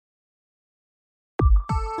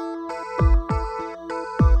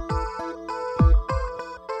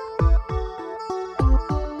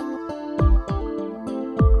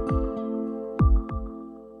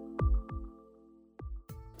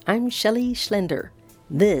I'm Shelley Schlender.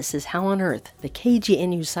 This is How on Earth, the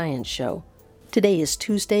KGNU Science Show. Today is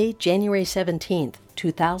Tuesday, January 17th,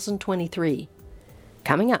 2023.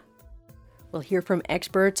 Coming up, we'll hear from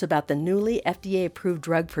experts about the newly FDA-approved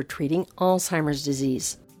drug for treating Alzheimer's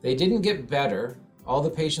disease. They didn't get better. All the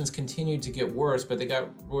patients continued to get worse, but they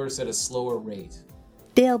got worse at a slower rate.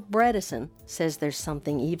 Dale Bredesen says there's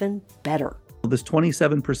something even better. This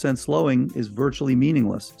 27% slowing is virtually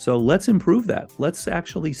meaningless. So let's improve that. Let's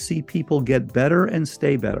actually see people get better and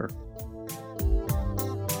stay better.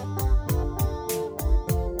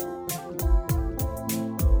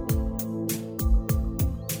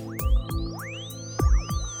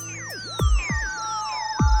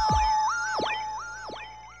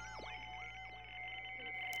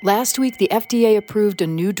 Last week, the FDA approved a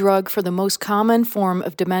new drug for the most common form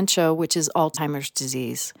of dementia, which is Alzheimer's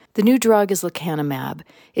disease. The new drug is lecanemab.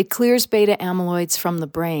 It clears beta amyloids from the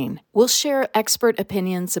brain. We'll share expert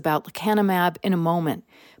opinions about lecanemab in a moment.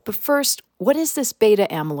 But first, what is this beta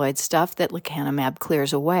amyloid stuff that lecanemab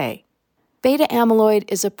clears away? Beta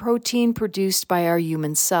amyloid is a protein produced by our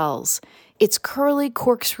human cells. Its curly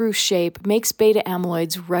corkscrew shape makes beta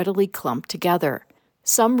amyloids readily clump together.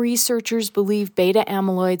 Some researchers believe beta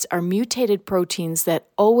amyloids are mutated proteins that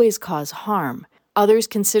always cause harm. Others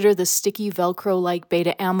consider the sticky Velcro-like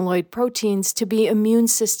beta amyloid proteins to be immune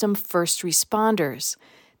system first responders.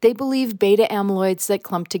 They believe beta amyloids that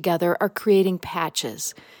clump together are creating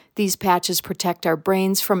patches. These patches protect our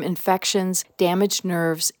brains from infections, damaged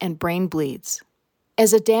nerves, and brain bleeds.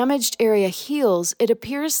 As a damaged area heals, it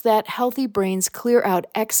appears that healthy brains clear out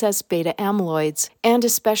excess beta amyloids, and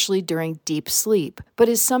especially during deep sleep. But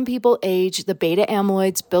as some people age, the beta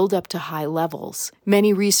amyloids build up to high levels.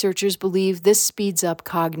 Many researchers believe this speeds up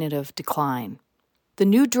cognitive decline. The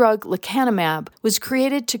new drug, lecanemab, was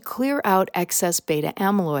created to clear out excess beta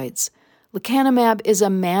amyloids. Lecanemab is a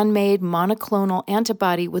man-made monoclonal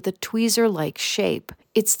antibody with a tweezer-like shape.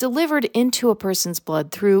 It's delivered into a person's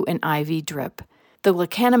blood through an IV drip. The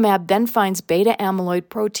lecanemab then finds beta amyloid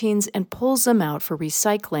proteins and pulls them out for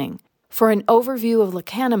recycling. For an overview of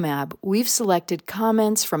lecanemab, we've selected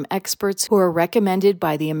comments from experts who are recommended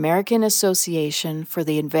by the American Association for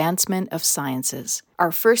the Advancement of Sciences.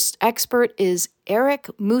 Our first expert is Eric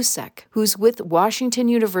Musek, who's with Washington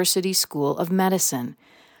University School of Medicine.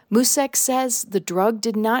 Musek says the drug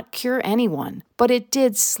did not cure anyone, but it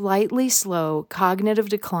did slightly slow cognitive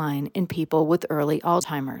decline in people with early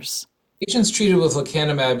Alzheimer's. Patients treated with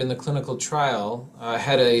lecanemab in the clinical trial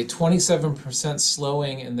had a 27%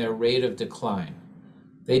 slowing in their rate of decline.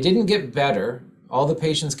 They didn't get better. All the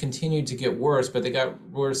patients continued to get worse, but they got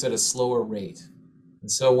worse at a slower rate.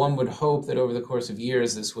 And so one would hope that over the course of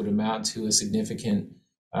years, this would amount to a significant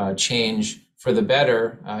change for the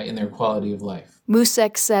better in their quality of life.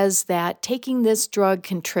 Musek says that taking this drug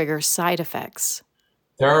can trigger side effects.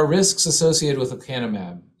 There are risks associated with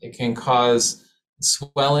lecanemab. It can cause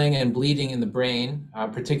swelling and bleeding in the brain,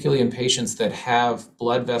 particularly in patients that have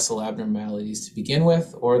blood vessel abnormalities to begin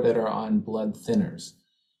with or that are on blood thinners.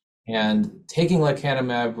 And taking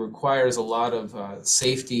lecanemab requires a lot of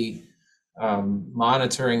safety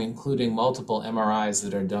monitoring, including multiple MRIs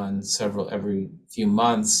that are done every few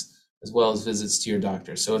months, as well as visits to your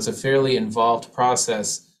doctor. So it's a fairly involved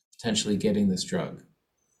process, potentially getting this drug.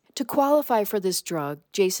 To qualify for this drug,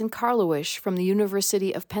 Jason Karlawish from the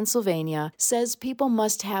University of Pennsylvania says people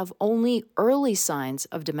must have only early signs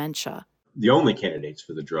of dementia. The only candidates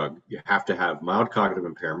for the drug, you have to have mild cognitive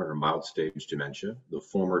impairment or mild stage dementia, the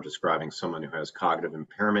former describing someone who has cognitive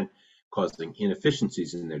impairment causing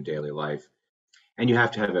inefficiencies in their daily life, and you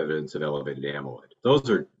have to have evidence of elevated amyloid. Those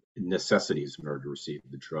are necessities in order to receive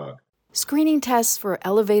the drug. Screening tests for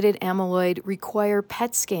elevated amyloid require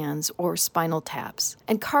PET scans or spinal taps,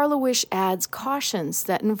 and Karlawish adds cautions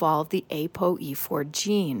that involve the ApoE4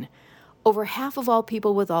 gene. Over half of all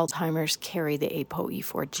people with Alzheimer's carry the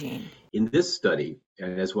ApoE4 gene. In this study,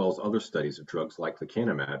 and as well as other studies of drugs like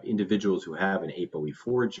lecanemab, individuals who have an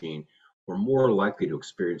ApoE4 gene were more likely to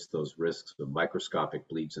experience those risks of microscopic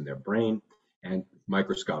bleeds in their brain and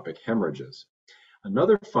microscopic hemorrhages.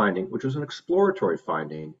 Another finding, which was an exploratory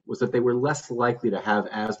finding, was that they were less likely to have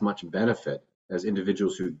as much benefit as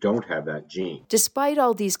individuals who don't have that gene. Despite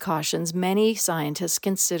all these cautions, many scientists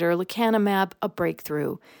consider lecanemab a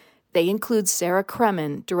breakthrough. They include Sarah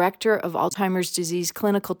Kremen, Director of Alzheimer's disease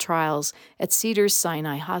clinical trials at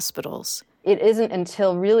Cedars-Sinai Hospitals. It isn't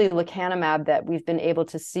until really lecanemab that we've been able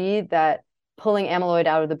to see that pulling amyloid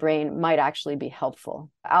out of the brain might actually be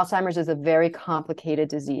helpful. Alzheimer's is a very complicated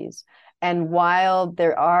disease. And while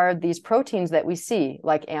there are these proteins that we see,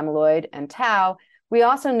 like amyloid and tau, we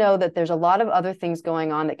also know that there's a lot of other things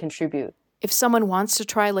going on that contribute. If someone wants to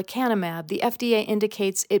try lecanemab, the FDA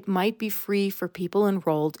indicates it might be free for people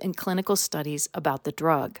enrolled in clinical studies about the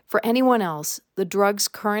drug. For anyone else, the drug's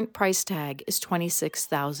current price tag is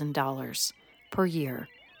 $26,000 per year.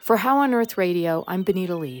 For How on Earth Radio, I'm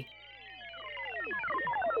Benita Lee.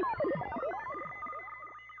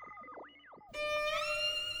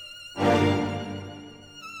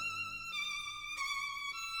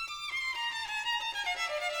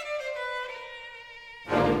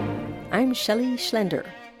 I'm Shelley Schlender.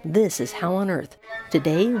 This is How on Earth.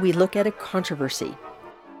 Today we look at a controversy.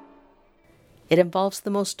 It involves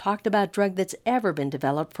the most talked about drug that's ever been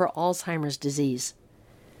developed for Alzheimer's disease.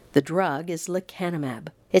 The drug is lecanemab.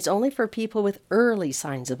 It's only for people with early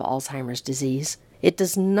signs of Alzheimer's disease. It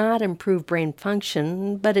does not improve brain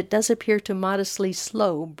function, but it does appear to modestly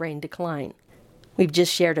slow brain decline. We've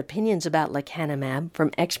just shared opinions about lecanemab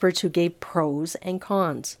from experts who gave pros and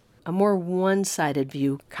cons. A more one-sided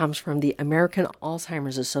view comes from the American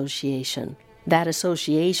Alzheimer's Association. That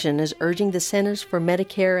association is urging the Centers for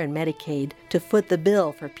Medicare and Medicaid to foot the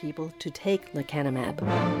bill for people to take lecanemab.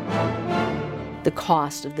 The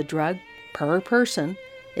cost of the drug per person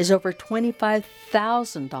is over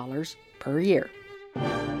 $25,000 per year.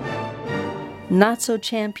 Not so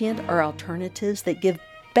championed are alternatives that give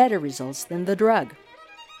better results than the drug.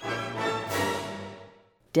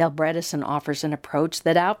 Dale Bredesen offers an approach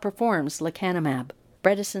that outperforms lecanemab.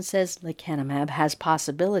 Bredesen says lecanemab has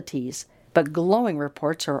possibilities, but glowing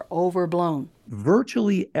reports are overblown.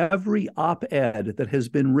 Virtually every op-ed that has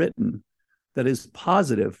been written that is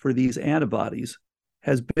positive for these antibodies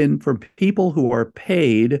has been from people who are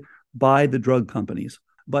paid by the drug companies.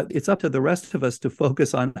 But it's up to the rest of us to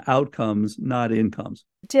focus on outcomes, not incomes.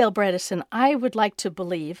 Dale Bredesen, I would like to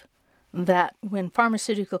believe that when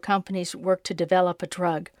pharmaceutical companies work to develop a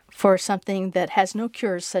drug for something that has no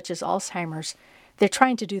cures, such as Alzheimer's, they're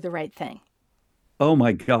trying to do the right thing. Oh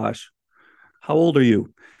my gosh. How old are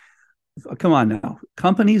you? Come on now.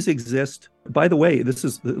 Companies exist. By the way, this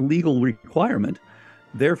is the legal requirement.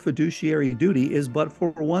 Their fiduciary duty is but for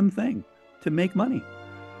one thing, to make money.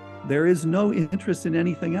 There is no interest in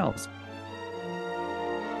anything else.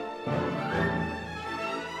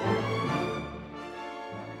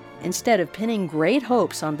 Instead of pinning great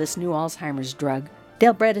hopes on this new Alzheimer's drug,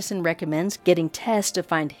 Dale Bredesen recommends getting tests to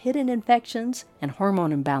find hidden infections and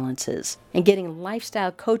hormone imbalances, and getting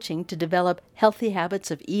lifestyle coaching to develop healthy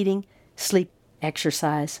habits of eating, sleep,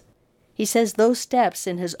 exercise. He says those steps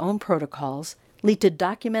in his own protocols lead to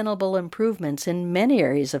documentable improvements in many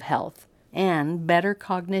areas of health and better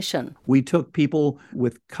cognition. We took people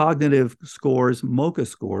with cognitive scores, MoCA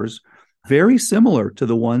scores, very similar to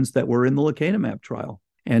the ones that were in the lecanemab trial,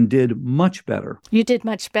 and did much better. You did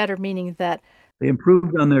much better, meaning that they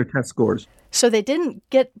improved on their test scores. So they didn't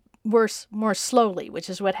get worse more slowly, which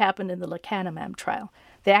is what happened in the lecanemab trial.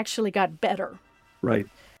 They actually got better. Right.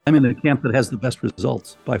 I'm in the camp that has the best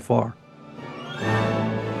results by far.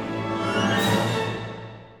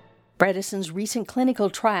 Bredesen's recent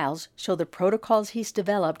clinical trials show the protocols he's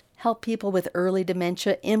developed help people with early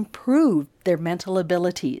dementia improve their mental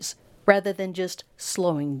abilities, rather than just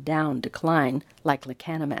slowing down decline like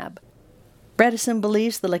lecanemab. Bredesen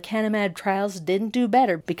believes the lecanemab trials didn't do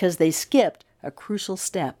better because they skipped a crucial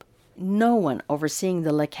step. No one overseeing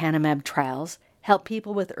the lecanemab trials helped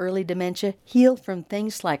people with early dementia heal from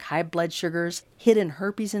things like high blood sugars, hidden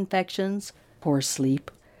herpes infections, poor sleep.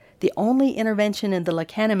 The only intervention in the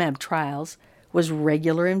lecanemab trials was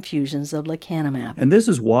regular infusions of lecanemab. And this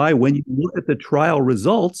is why when you look at the trial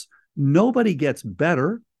results, nobody gets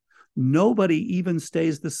better. Nobody even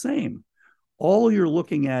stays the same. All you're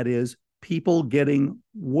looking at is people getting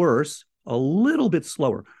worse a little bit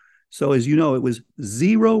slower. So as you know, it was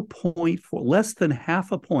 0.4, less than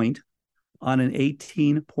half a point on an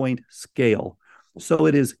 18-point scale. So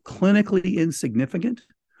it is clinically insignificant,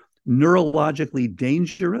 neurologically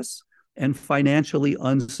dangerous, and financially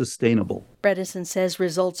unsustainable. Bredesen says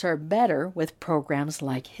results are better with programs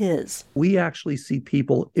like his. We actually see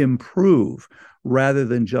people improve rather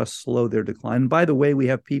than just slow their decline. And by the way, we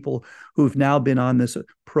have people who've now been on this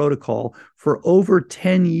protocol for over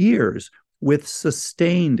 10 years with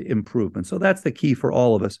sustained improvement. So that's the key for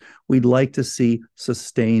all of us. We'd like to see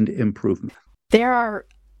sustained improvement. There are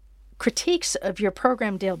critiques of your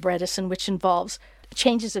program, Dale Bredesen, which involves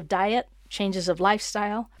changes of diet, changes of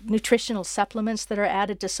lifestyle, nutritional supplements that are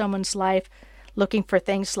added to someone's life, looking for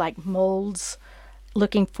things like molds,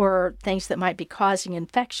 looking for things that might be causing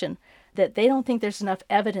infection, that they don't think there's enough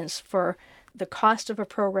evidence for the cost of a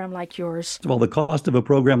program like yours. Well, the cost of a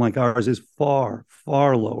program like ours is far,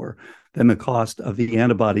 far lower than the cost of the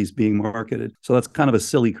antibodies being marketed. So that's kind of a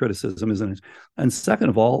silly criticism, isn't it? And second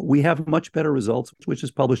of all, we have much better results, which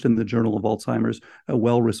is published in the Journal of Alzheimer's, a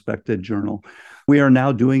well-respected journal. We are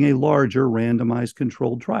now doing a larger randomized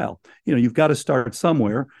controlled trial. You've got to start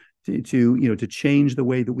somewhere to change the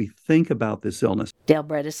way that we think about this illness. Dale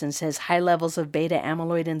Bredesen says high levels of beta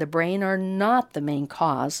amyloid in the brain are not the main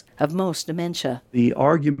cause of most dementia. The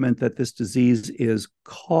argument that this disease is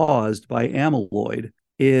caused by amyloid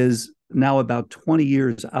is now about 20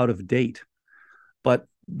 years out of date. But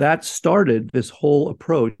that started this whole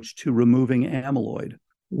approach to removing amyloid,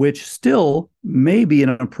 which still may be an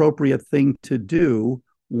appropriate thing to do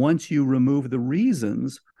once you remove the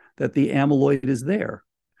reasons that the amyloid is there.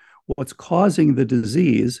 What's causing the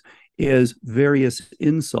disease is various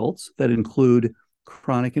insults that include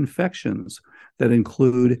chronic infections, that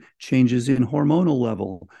include changes in hormonal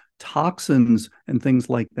level, toxins, and things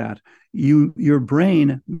like that. Your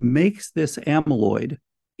brain makes this amyloid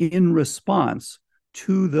in response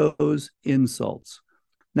to those insults.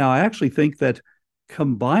 Now, I actually think that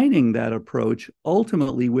combining that approach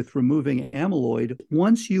ultimately with removing amyloid,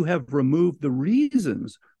 once you have removed the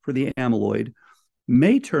reasons for the amyloid,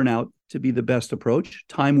 may turn out to be the best approach.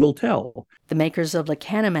 Time will tell. The makers of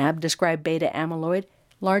lecanemab describe beta amyloid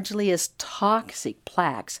largely as toxic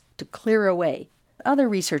plaques to clear away. Other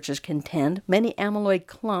researchers contend many amyloid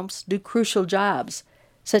clumps do crucial jobs,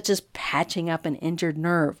 such as patching up an injured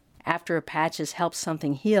nerve. After a patch has helped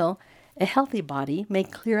something heal, a healthy body may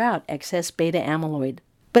clear out excess beta amyloid.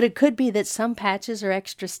 But it could be that some patches are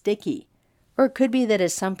extra sticky, or it could be that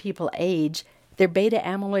as some people age, their beta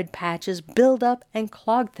amyloid patches build up and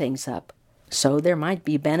clog things up. So there might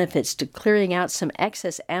be benefits to clearing out some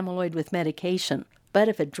excess amyloid with medication. But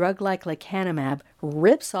if a drug like lecanemab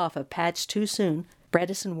rips off a patch too soon,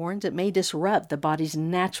 Bredesen warns it may disrupt the body's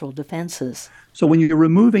natural defenses. So when you're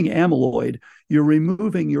removing amyloid, you're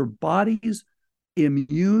removing your body's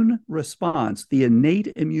immune response, the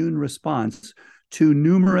innate immune response to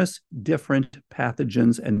numerous different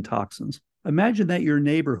pathogens and toxins. Imagine that your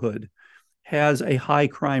neighborhood has a high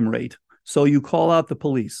crime rate, so you call out the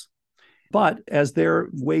police. But as they're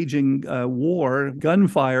waging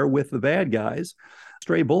gunfire with the bad guys,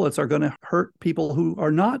 stray bullets are going to hurt people who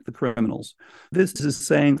are not the criminals. This is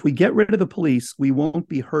saying if we get rid of the police, we won't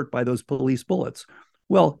be hurt by those police bullets.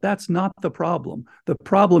 Well, that's not the problem. The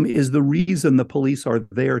problem is the reason the police are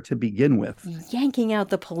there to begin with. Yanking out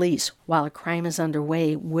the police while a crime is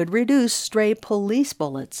underway would reduce stray police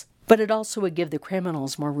bullets, but it also would give the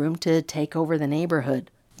criminals more room to take over the neighborhood.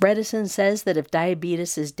 Bredesen says that if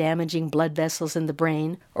diabetes is damaging blood vessels in the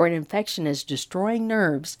brain or an infection is destroying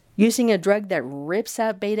nerves, using a drug that rips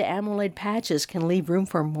out beta amyloid patches can leave room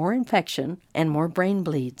for more infection and more brain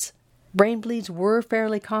bleeds. Brain bleeds were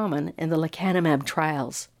fairly common in the lecanemab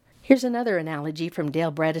trials. Here's another analogy from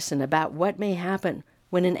Dale Bredesen about what may happen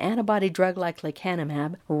when an antibody drug like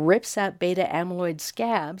lecanemab rips out beta amyloid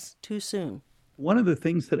scabs too soon. One of the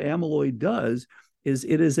things that amyloid does is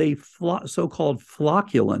it is a so-called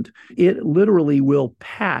flocculant. It literally will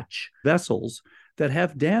patch vessels that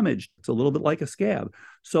have damage. It's a little bit like a scab.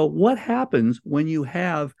 So what happens when you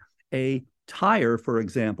have a tire, for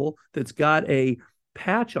example, that's got a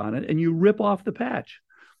patch on it and you rip off the patch?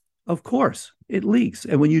 Of course, it leaks.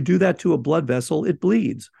 And when you do that to a blood vessel, it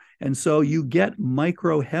bleeds. And so you get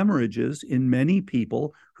microhemorrhages in many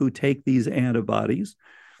people who take these antibodies.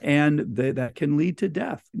 And that can lead to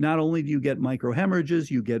death. Not only do you get microhemorrhages,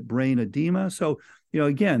 you get brain edema. So,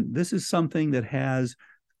 again, this is something that has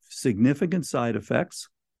significant side effects,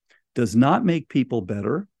 does not make people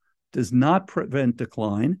better, does not prevent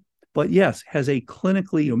decline, but yes, has a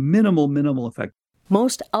clinically minimal effect.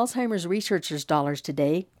 Most Alzheimer's researchers' dollars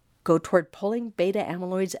today go toward pulling beta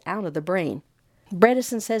amyloids out of the brain.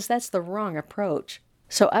 Bredesen says that's the wrong approach.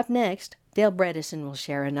 So up next, Dale Bredesen will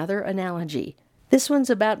share another analogy. This one's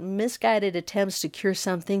about misguided attempts to cure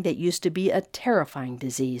something that used to be a terrifying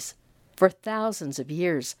disease. For thousands of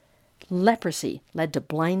years, leprosy led to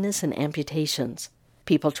blindness and amputations.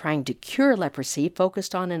 People trying to cure leprosy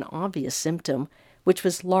focused on an obvious symptom, which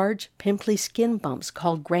was large, pimply skin bumps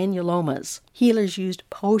called granulomas. Healers used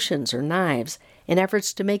potions or knives in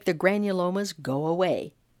efforts to make the granulomas go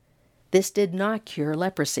away. This did not cure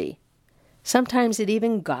leprosy. Sometimes it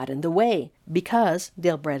even got in the way because,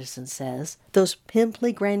 Dale Bredesen says, those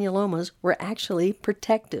pimply granulomas were actually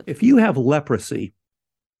protective. If you have leprosy,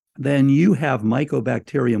 then you have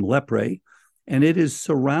Mycobacterium leprae, and it is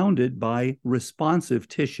surrounded by responsive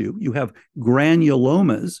tissue. You have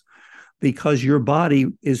granulomas because your body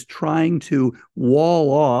is trying to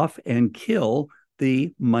wall off and kill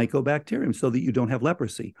the mycobacterium so that you don't have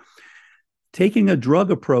leprosy. Taking a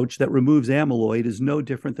drug approach that removes amyloid is no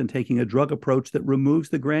different than taking a drug approach that removes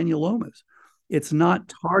the granulomas. It's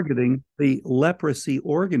not targeting the leprosy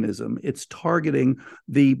organism. It's targeting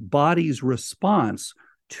the body's response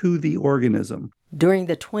to the organism. During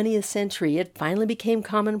the 20th century, it finally became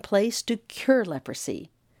commonplace to cure leprosy.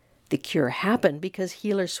 The cure happened because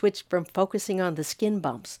healers switched from focusing on the skin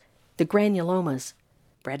bumps, the granulomas.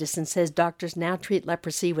 Bredesen says doctors now treat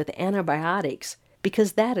leprosy with antibiotics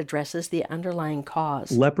because that addresses the underlying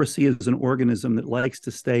cause. Leprosy is an organism that likes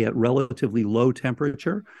to stay at relatively low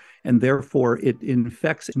temperature, and therefore it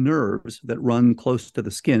infects nerves that run close to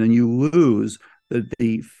the skin, and you lose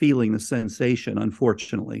the feeling, the sensation,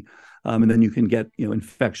 unfortunately. And then you can get,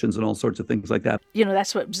 infections and all sorts of things like that.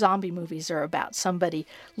 That's what zombie movies are about. Somebody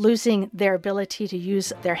losing their ability to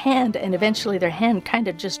use their hand, and eventually their hand kind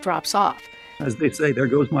of just drops off. As they say, there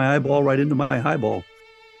goes my eyeball right into my highball.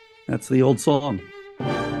 That's the old song.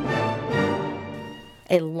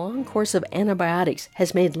 A long course of antibiotics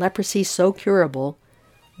has made leprosy so curable,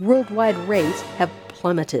 worldwide rates have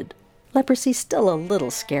plummeted. Leprosy's still a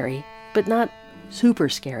little scary, but not super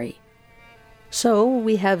scary. So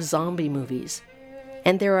we have zombie movies.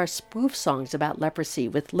 And there are spoof songs about leprosy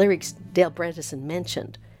with lyrics Dale Bredesen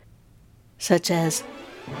mentioned, such as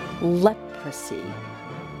leprosy.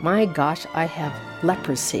 My gosh, I have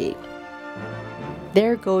leprosy.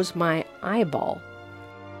 There goes my eyeball.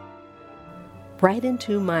 Right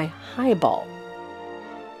into my highball.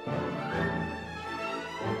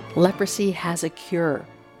 Leprosy has a cure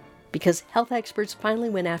because health experts finally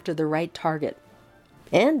went after the right target.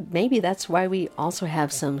 And maybe that's why we also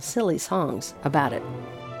have some silly songs about it.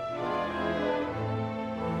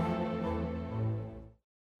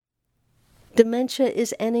 Dementia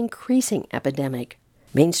is an increasing epidemic.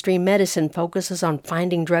 Mainstream medicine focuses on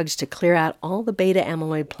finding drugs to clear out all the beta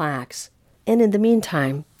amyloid plaques. And in the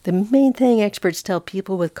meantime, the main thing experts tell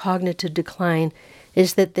people with cognitive decline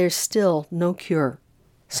is that there's still no cure.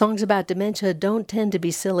 Songs about dementia don't tend to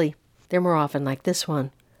be silly. They're more often like this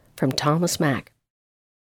one, from Thomas Mack.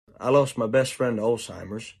 I lost my best friend to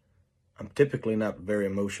Alzheimer's. I'm typically not a very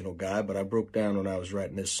emotional guy, but I broke down when I was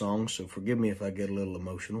writing this song, so forgive me if I get a little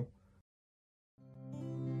emotional.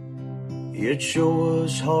 It sure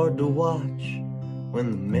was hard to watch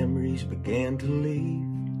when the memories began to leave.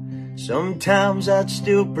 Sometimes I'd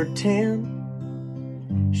still pretend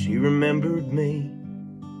she remembered me.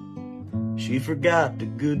 She forgot the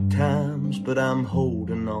good times, but I'm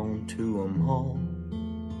holding on to 'em all.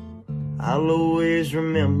 I'll always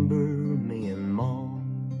remember me and Mom.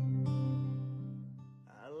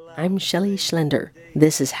 I'm Shelley Schlender.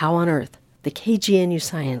 This is How on Earth, the KGNU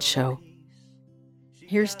Science Show.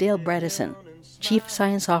 Here's Dale Bredesen, Chief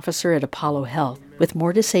Science Officer at Apollo Health, with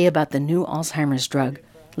more to say about the new Alzheimer's drug,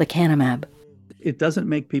 lecanemab. It doesn't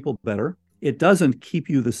make people better. It doesn't keep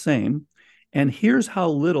you the same. And here's how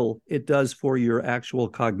little it does for your actual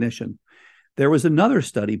cognition. There was another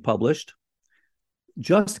study published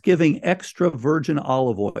just giving extra virgin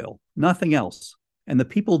olive oil, nothing else. And the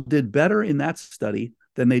people did better in that study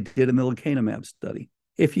than they did in the lecanemab study.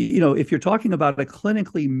 If you're talking about a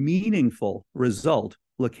clinically meaningful result,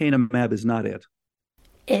 lecanemab is not it.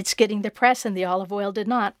 It's getting the press, and the olive oil did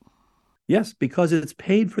not. Yes, because it's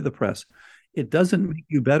paid for the press. It doesn't make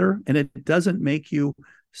you better, and it doesn't make you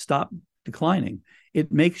stop declining.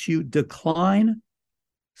 It makes you decline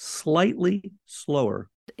slightly slower.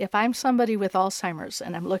 If I'm somebody with Alzheimer's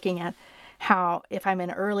and I'm looking at how, if I'm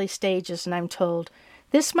in early stages and I'm told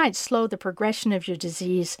this might slow the progression of your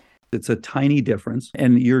disease. It's a tiny difference,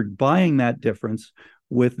 and you're buying that difference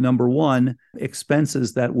with, number one,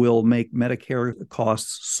 expenses that will make Medicare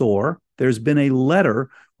costs soar. There's been a letter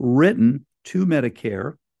written to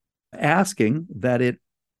Medicare asking that it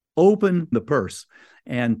open the purse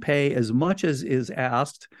and pay as much as is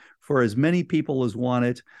asked for as many people as want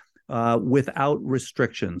it without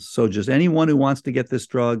restrictions. So just anyone who wants to get this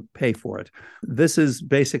drug, pay for it. This is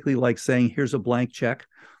basically like saying, here's a blank check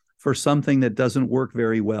for something that doesn't work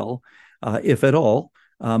very well, if at all,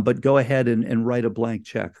 but go ahead and write a blank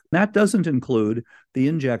check. That doesn't include the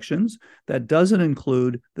injections. That doesn't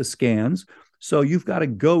include the scans. So you've got to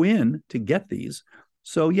go in to get these.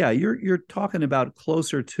 So yeah, you're talking about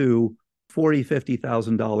closer to $40,000,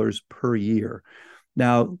 $50,000 per year.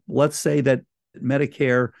 Now, let's say that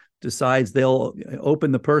Medicare decides they'll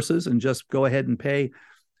open the purses and just go ahead and pay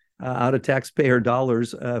out of taxpayer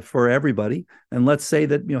dollars for everybody. And let's say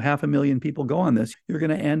that 500,000 people go on this. You're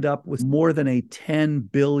going to end up with more than a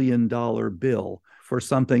 $10 billion bill for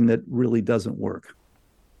something that really doesn't work.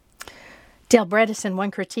 Dale Bredesen,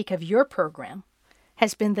 one critique of your program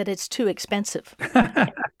has been that it's too expensive.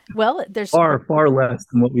 Well, there's far less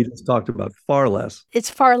than what we just talked about, far less. It's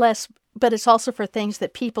far less, but it's also for things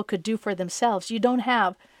that people could do for themselves. You don't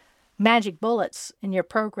have magic bullets in your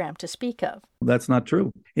program to speak of. That's not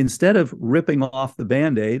true. Instead of ripping off the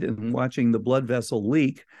Band-Aid and watching the blood vessel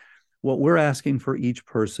leak, what we're asking for each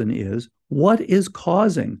person is, what is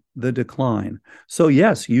causing the decline? So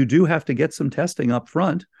yes, you do have to get some testing up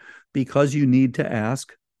front because you need to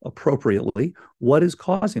ask appropriately, what is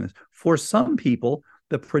causing this? For some people,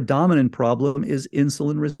 the predominant problem is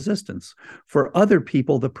insulin resistance. For other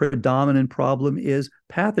people, the predominant problem is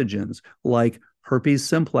pathogens like herpes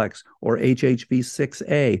simplex or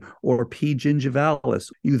HHV6A or P. gingivalis.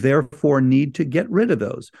 You therefore need to get rid of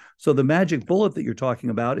those. So the magic bullet that you're talking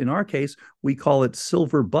about, in our case, we call it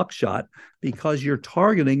silver buckshot because you're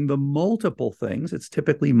targeting the multiple things. It's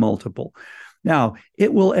typically multiple. Now,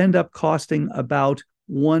 it will end up costing about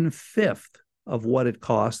 1/5 of what it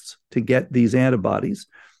costs to get these antibodies.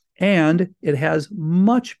 And it has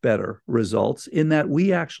much better results in that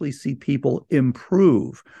we actually see people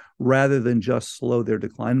improve rather than just slow their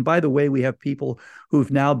decline. And by the way, we have people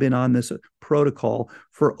who've now been on this protocol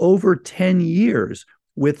for over 10 years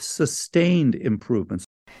with sustained improvements.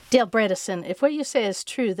 Dale Bredesen, if what you say is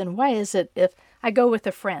true, then why is it if I go with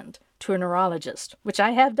a friend to a neurologist, which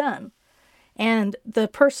I have done, and the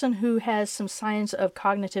person who has some signs of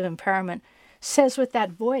cognitive impairment says with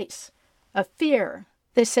that voice of fear,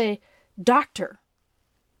 they say, "Doctor,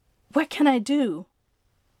 what can I do?"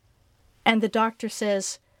 And the doctor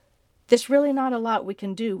says, "There's really not a lot we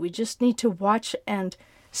can do. We just need to watch and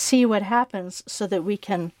see what happens so that we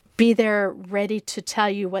can be there ready to tell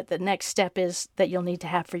you what the next step is that you'll need to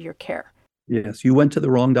have for your care." Yes, you went to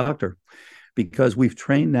the wrong doctor because we've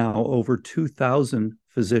trained now over 2,000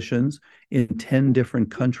 physicians in 10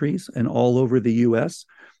 different countries and all over the US.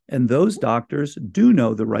 And those doctors do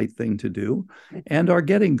know the right thing to do and are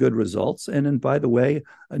getting good results. And by the way,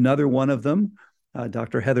 another one of them,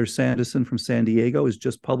 Dr. Heather Sanderson from San Diego, is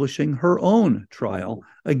just publishing her own trial,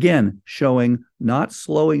 again, showing not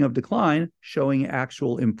slowing of decline, showing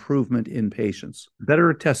actual improvement in patients,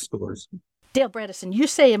 better test scores. Dale Bredesen, you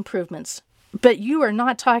say improvements, but you are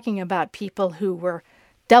not talking about people who were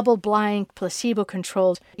double-blind,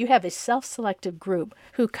 placebo-controlled. You have a self-selected group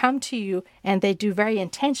who come to you and they do very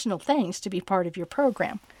intentional things to be part of your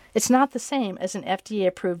program. It's not the same as an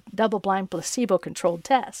FDA-approved double-blind, placebo-controlled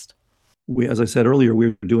test. As I said earlier,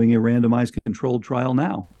 we're doing a randomized controlled trial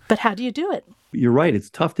now. But how do you do it? You're right. It's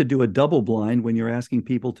tough to do a double blind when you're asking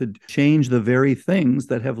people to change the very things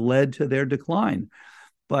that have led to their decline.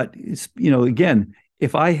 But, again,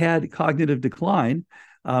 if I had cognitive decline,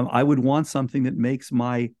 I would want something that makes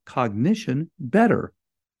my cognition better.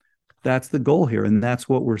 That's the goal here, and that's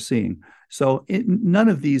what we're seeing. So none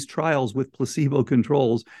of these trials with placebo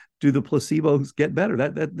controls do the placebos get better.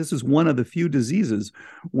 This is one of the few diseases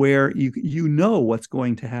where you know what's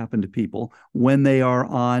going to happen to people when they are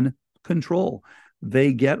on control.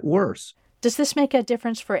 They get worse. Does this make a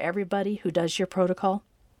difference for everybody who does your protocol?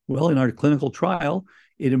 Well, in our clinical trial,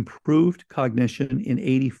 it improved cognition in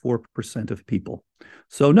 84% of people.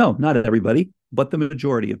 So no, not everybody, but the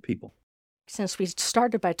majority of people. Since we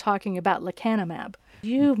started by talking about lecanemab,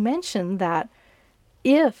 you mentioned that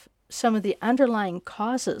if some of the underlying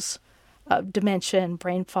causes of dementia and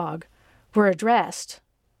brain fog were addressed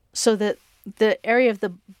so that the area of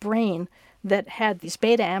the brain that had these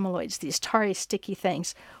beta amyloids, these tarry sticky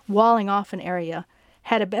things, walling off an area,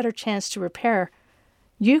 had a better chance to repair,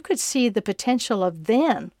 you could see the potential of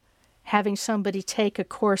then having somebody take a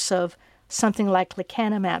course of something like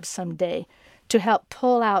lecanemab someday to help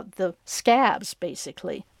pull out the scabs,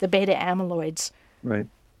 basically, the beta amyloids, right,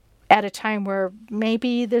 at a time where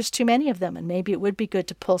maybe there's too many of them, and maybe it would be good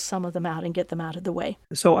to pull some of them out and get them out of the way.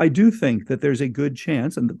 So I do think that there's a good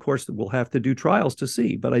chance, and of course we'll have to do trials to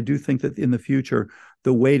see, but I do think that in the future,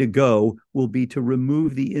 the way to go will be to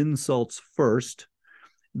remove the insults first.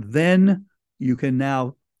 Then you can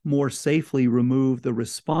now more safely remove the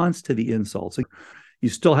response to the insults. You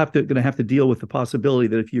still going to have to deal with the possibility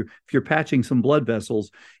that if you're patching some blood vessels,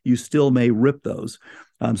 you still may rip those.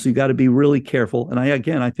 So you got to be really careful. And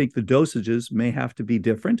I think the dosages may have to be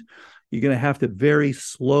different. You're going to have to very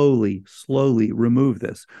slowly remove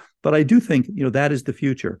this. But I do think, that is the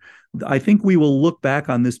future. I think we will look back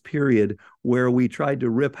on this period where we tried to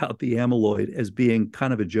rip out the amyloid as being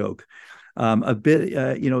kind of a joke. A bit,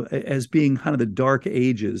 as being kind of the dark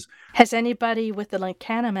ages. Has anybody with the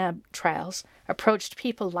lecanemab trials approached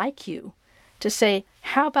people like you to say,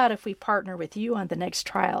 how about if we partner with you on the next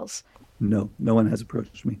trials? No one has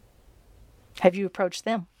approached me. Have you approached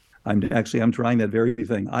them? I'm trying that very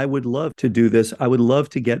thing. I would love to do this. I would love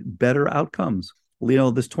to get better outcomes.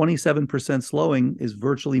 This 27% slowing is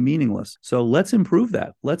virtually meaningless. So let's improve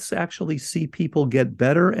that. Let's actually see people get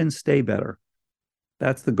better and stay better.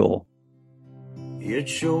 That's the goal. It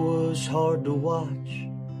sure was hard to watch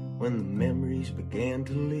when the memories began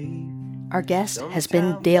to leave. Our guest has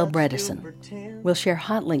been Dale Bredesen. We'll share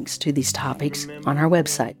hot links to these topics on our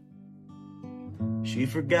website. She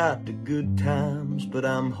forgot the good times, but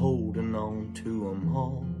I'm holding on to them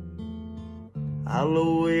all. I'll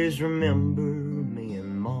always remember me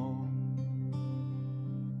and Mom.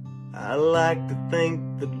 I like to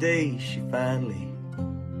think the day she finally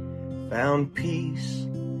found peace,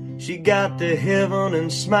 she got to heaven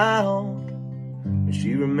and smiled when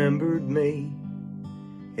she remembered me.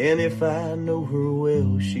 And if I know her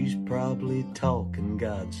well, she's probably talking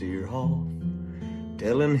God's ear off,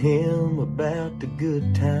 telling him about the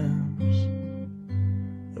good times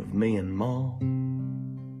of me and Mom.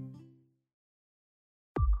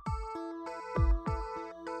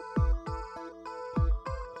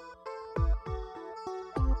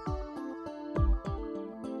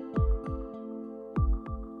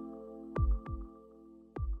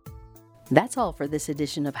 That's all for this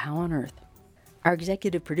edition of How on Earth. Our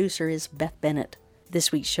executive producer is Beth Bennett.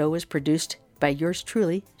 This week's show was produced by yours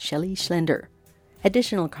truly, Shelley Schlender.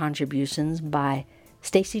 Additional contributions by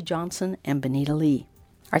Stacy Johnson and Benita Lee.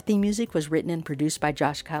 Our theme music was written and produced by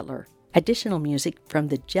Josh Cutler. Additional music from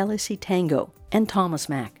the Jealousy Tango and Thomas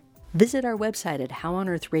Mack. Visit our website at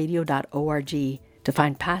howonearthradio.org to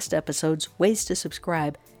find past episodes, ways to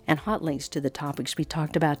subscribe, and hot links to the topics we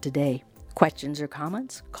talked about today. Questions or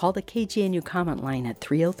comments? Call the KGNU comment line at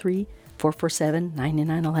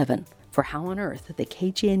 303-447-9911. For How on Earth, the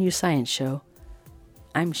KGNU Science Show,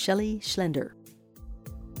 I'm Shelley Schlender.